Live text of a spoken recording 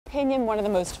opinion, one of the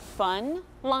most fun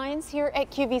lines here at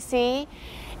QVC,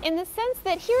 in the sense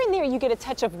that here and there you get a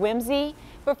touch of whimsy,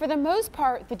 but for the most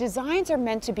part, the designs are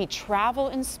meant to be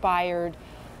travel-inspired,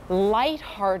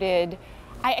 light-hearted.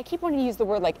 I keep wanting to use the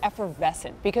word like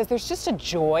effervescent, because there's just a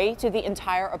joy to the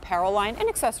entire apparel line, and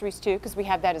accessories too, because we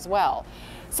have that as well.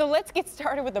 So let's get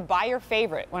started with the buyer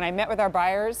favorite. When I met with our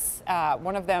buyers,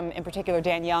 one of them in particular,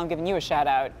 Danielle, I'm giving you a shout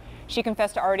out, she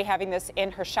confessed to already having this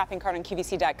in her shopping cart on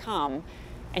QVC.com,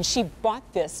 and she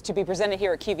bought this to be presented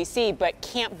here at QVC, but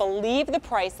can't believe the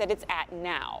price that it's at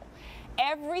now.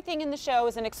 Everything in the show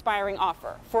is an expiring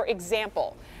offer. For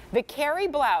example, the Carrie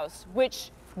blouse,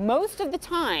 which most of the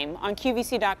time on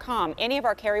QVC.com, any of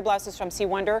our Carrie blouses from C.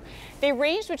 Wonder, they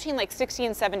range between like $60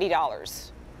 and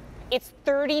 $70. It's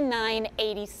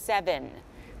 $39.87.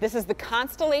 This is the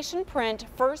Constellation print,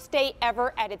 first day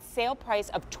ever at its sale price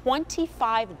of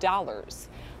 $25,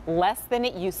 less than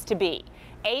it used to be.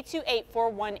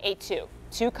 A284182,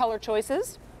 two color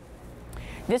choices.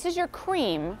 This is your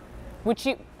cream, which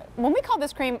when we call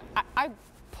this cream, I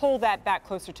pull that back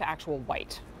closer to actual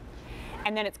white.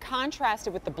 And then it's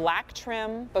contrasted with the black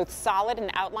trim, both solid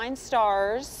and outline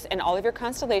stars, and all of your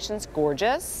constellations,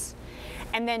 gorgeous.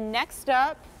 And then next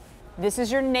up, this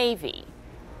is your navy.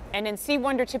 And in C.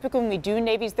 Wonder, typically when we do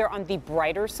navies, they're on the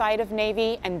brighter side of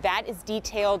navy, and that is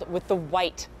detailed with the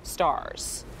white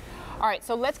stars. All right,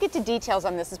 so let's get to details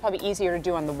on this. It's probably easier to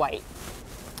do on the white.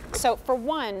 So for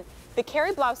one, the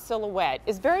Carrie blouse silhouette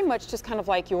is very much just kind of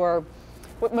like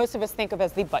what most of us think of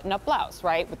as the button-up blouse,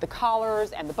 right? With the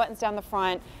collars and the buttons down the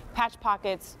front, patch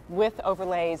pockets with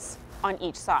overlays on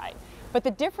each side. But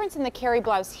the difference in the Carrie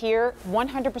blouse here,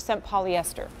 100%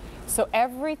 polyester. So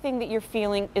everything that you're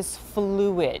feeling is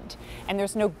fluid, and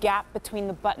there's no gap between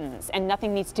the buttons, and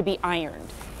nothing needs to be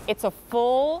ironed. It's a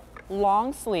full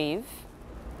long sleeve,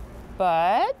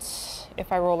 but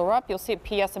if I roll her up, you'll see it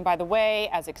PS, and by the way,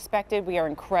 as expected, we are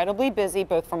incredibly busy,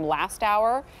 both from last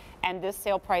hour and this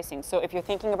sale pricing. So if you're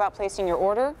thinking about placing your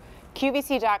order,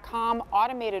 QVC.com,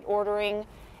 automated ordering,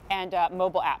 and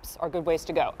mobile apps are good ways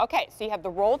to go. Okay, so you have the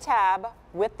roll tab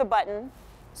with the button,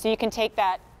 so you can take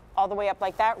that all the way up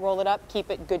like that, roll it up,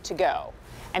 keep it good to go.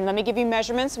 And let me give you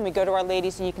measurements when we go to our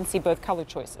ladies so you can see both color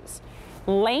choices.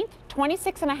 Length,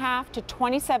 26.5 to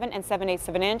 27 7/8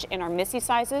 of an inch in our Missy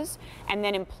sizes, and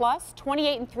then in plus,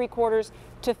 28 3/4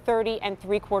 to 30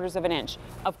 3/4 of an inch.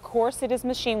 Of course, it is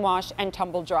machine wash and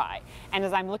tumble dry. And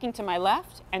as I'm looking to my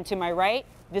left and to my right,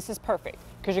 this is perfect,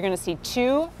 because you're going to see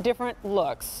two different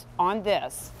looks on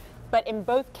this. But in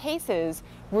both cases,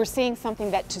 we're seeing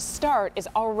something that to start is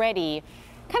already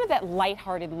kind of that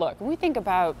lighthearted look. When we think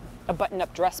about a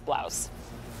button-up dress blouse,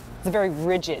 it's very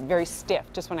rigid, very stiff,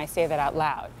 just when I say that out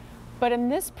loud. But in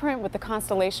this print with the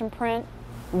Constellation print,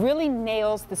 really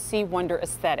nails the C. Wonder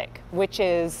aesthetic, which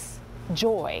is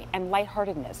joy and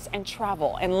lightheartedness and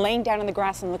travel and laying down in the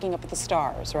grass and looking up at the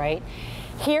stars, right?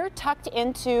 Here, tucked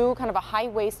into kind of a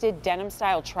high-waisted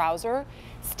denim-style trouser,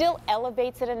 still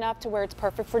elevates it enough to where it's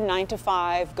perfect for 9 to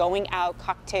 5, going out,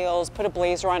 cocktails, put a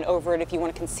blazer on over it if you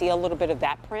want to conceal a little bit of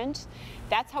that print.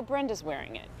 That's how Brenda's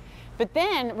wearing it. But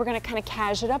then we're going to kind of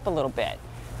cash it up a little bit.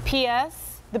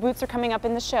 P.S. The boots are coming up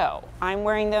in the show. I'm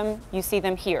wearing them. You see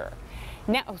them here.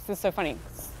 Now, this is so funny.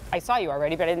 I saw you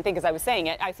already, but I didn't think as I was saying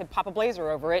it. I said pop a blazer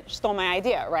over it. She stole my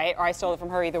idea, right? Or I stole it from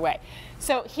her, either way.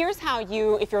 So here's how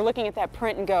you, if you're looking at that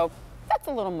print and go, that's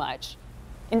a little much.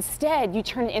 Instead, you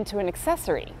turn it into an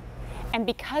accessory. And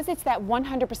because it's that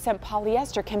 100%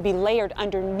 polyester, can be layered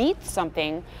underneath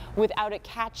something without it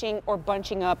catching or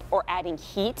bunching up or adding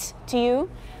heat to you.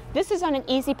 This is on an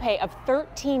easy pay of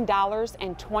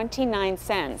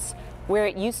 $13.29, where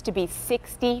it used to be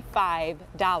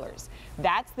 $65.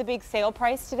 That's the big sale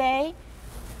price today.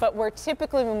 But where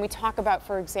typically when we talk about,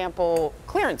 for example,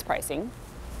 clearance pricing,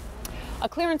 a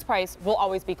clearance price will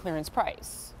always be clearance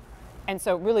price. And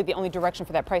so really the only direction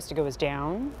for that price to go is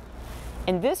down.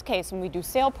 In this case, when we do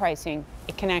sale pricing,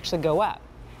 it can actually go up.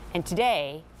 And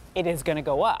today, it is going to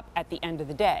go up at the end of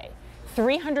the day.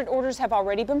 300 orders have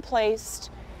already been placed.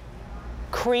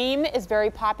 Cream is very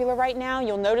popular right now.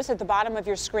 You'll notice at the bottom of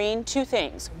your screen two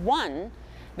things. One,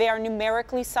 they are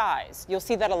numerically sized. You'll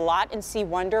see that a lot in C.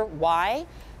 Wonder. Why?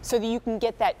 So that you can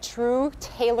get that true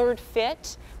tailored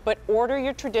fit, but order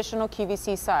your traditional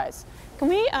QVC size. Can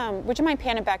we, would you mind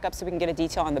panning back up so we can get a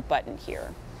detail on the button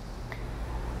here?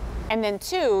 And then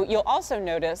two, you'll also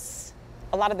notice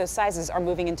a lot of those sizes are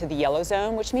moving into the yellow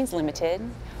zone, which means limited,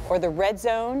 or the red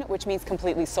zone, which means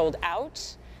completely sold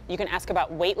out. you can ask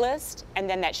about wait list, and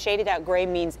then that shaded out gray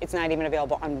means it's not even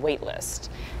available on wait list.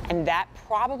 And that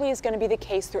probably is going to be the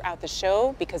case throughout the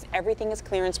show because everything is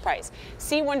clearance price.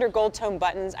 See Wonder Gold Tone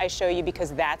buttons I show you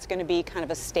because that's going to be kind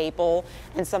of a staple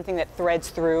and something that threads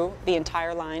through the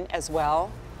entire line as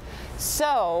well.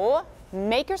 So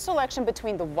make your selection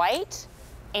between the white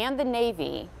and the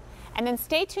navy. And then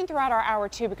stay tuned throughout our hour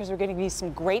two because we're going to give you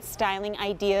some great styling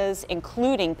ideas,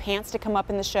 including pants to come up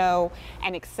in the show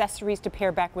and accessories to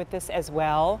pair back with this as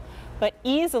well. But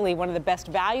easily one of the best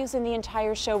values in the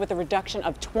entire show with a reduction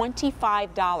of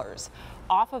 $25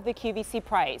 off of the QVC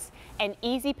price, and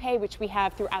easy pay, which we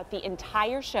have throughout the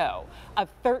entire show, of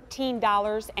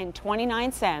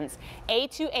 $13.29.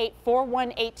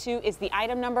 A284182 is the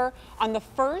item number on the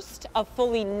first of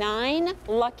fully 9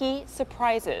 lucky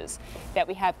surprises that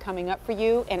we have coming up for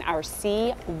you in our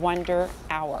C Wonder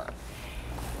Hour.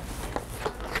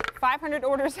 500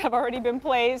 orders have already been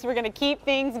placed. We're going to keep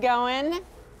things going.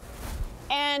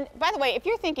 And by the way, if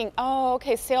you're thinking, oh,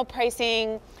 okay, sale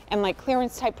pricing and like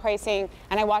clearance type pricing,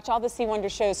 and I watch all the C Wonder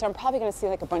shows, so I'm probably going to see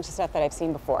like a bunch of stuff that I've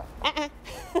seen before.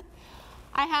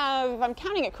 I'm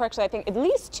counting it correctly, I think at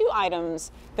least 2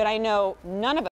 items that I know none of us